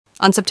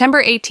On September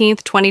 18,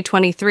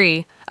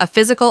 2023, a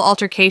physical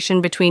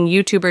altercation between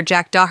YouTuber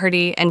Jack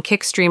Doherty and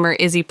Kick streamer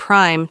Izzy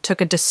Prime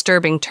took a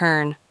disturbing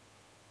turn.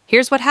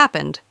 Here's what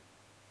happened.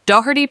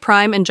 Doherty,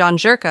 Prime, and John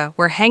Jerka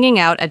were hanging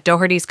out at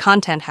Doherty's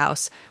content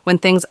house when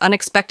things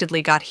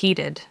unexpectedly got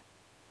heated.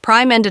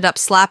 Prime ended up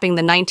slapping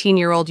the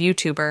 19-year-old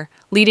YouTuber,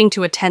 leading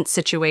to a tense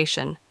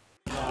situation.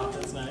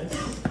 That's nice.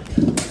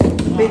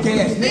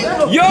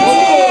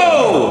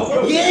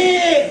 Yo!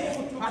 Yeah!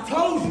 I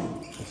told you.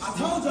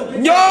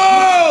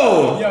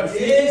 Yo! Yo,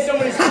 see,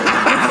 somebody's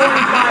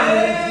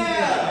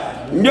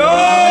 45 minutes. Yo!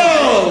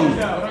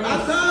 I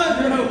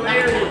told you.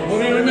 What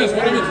did we miss?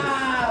 What did we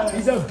miss?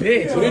 He's a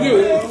bitch. What did you do?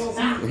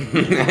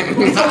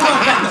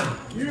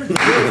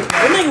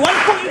 Nigga, why the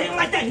fuck you hit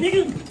like that,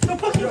 nigga? The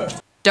fuck you?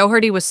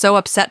 Doherty was so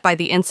upset by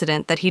the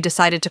incident that he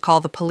decided to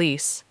call the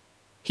police.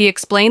 He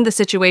explained the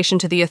situation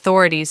to the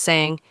authorities,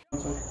 saying,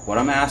 What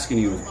I'm asking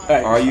you,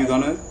 are you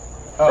gonna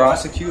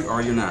prosecute or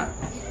are you not?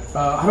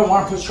 I don't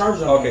want to push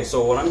charges on Okay,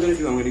 so what I'm gonna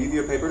do, I'm gonna give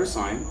you a paper to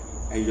sign,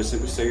 and you just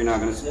simply say you're not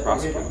gonna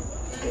prosecute.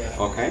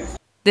 Okay?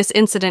 This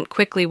incident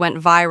quickly went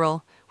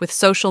viral, with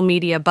social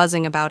media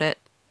buzzing about it.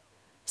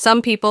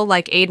 Some people,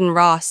 like Aiden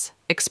Ross,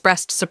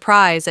 expressed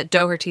surprise at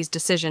Doherty's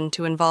decision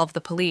to involve the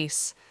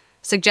police,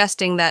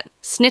 suggesting that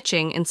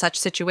snitching in such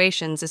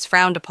situations is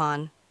frowned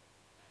upon.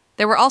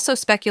 There were also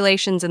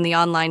speculations in the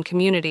online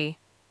community.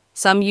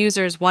 Some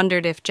users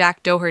wondered if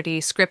Jack Doherty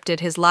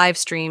scripted his live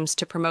streams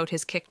to promote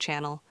his Kick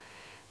channel.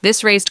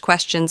 This raised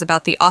questions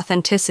about the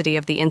authenticity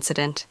of the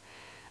incident.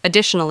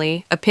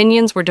 Additionally,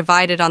 opinions were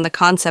divided on the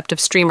concept of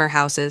streamer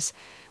houses,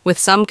 with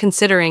some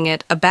considering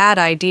it a bad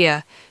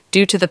idea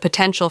due to the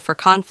potential for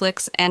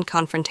conflicts and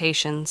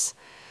confrontations.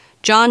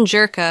 John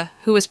Jerka,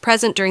 who was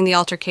present during the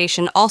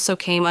altercation, also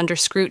came under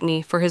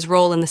scrutiny for his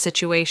role in the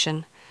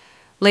situation.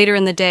 Later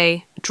in the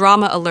day,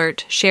 Drama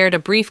Alert shared a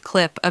brief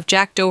clip of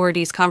Jack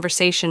Doherty's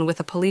conversation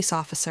with a police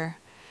officer.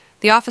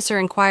 The officer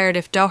inquired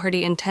if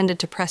Doherty intended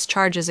to press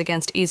charges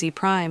against Izzy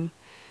Prime.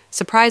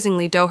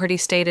 Surprisingly, Doherty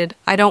stated,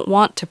 "I don't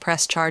want to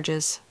press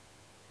charges."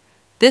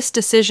 This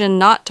decision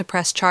not to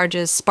press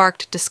charges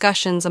sparked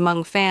discussions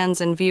among fans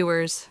and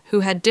viewers,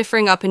 who had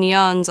differing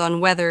opinions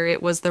on whether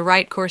it was the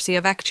right course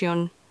of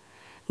action.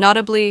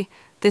 Notably,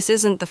 this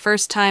isn't the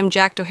first time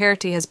Jack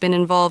Doherty has been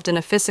involved in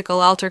a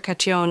physical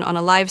altercation on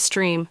a live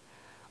stream.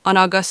 On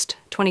August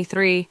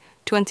 23,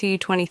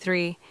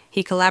 2023,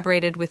 he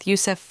collaborated with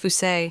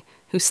fousey,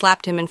 who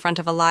slapped him in front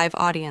of a live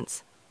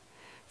audience.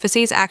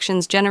 Fousey's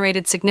actions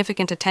generated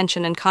significant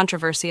attention and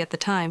controversy at the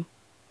time.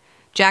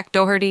 Jack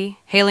Doherty,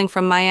 hailing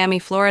from Miami,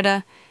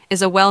 Florida,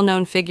 is a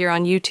well-known figure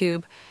on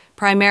YouTube,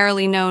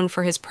 primarily known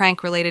for his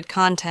prank-related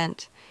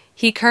content.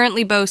 He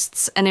currently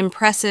boasts an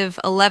impressive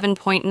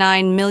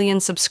 11.9 million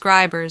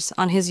subscribers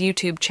on his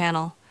YouTube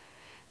channel.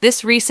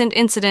 This recent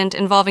incident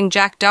involving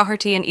Jack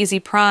Doherty and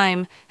Izzy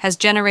Prime has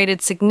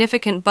generated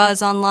significant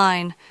buzz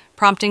online,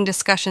 prompting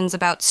discussions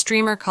about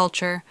streamer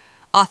culture,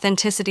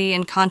 authenticity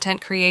in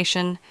content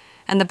creation,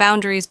 and the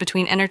boundaries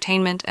between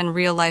entertainment and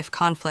real-life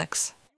conflicts.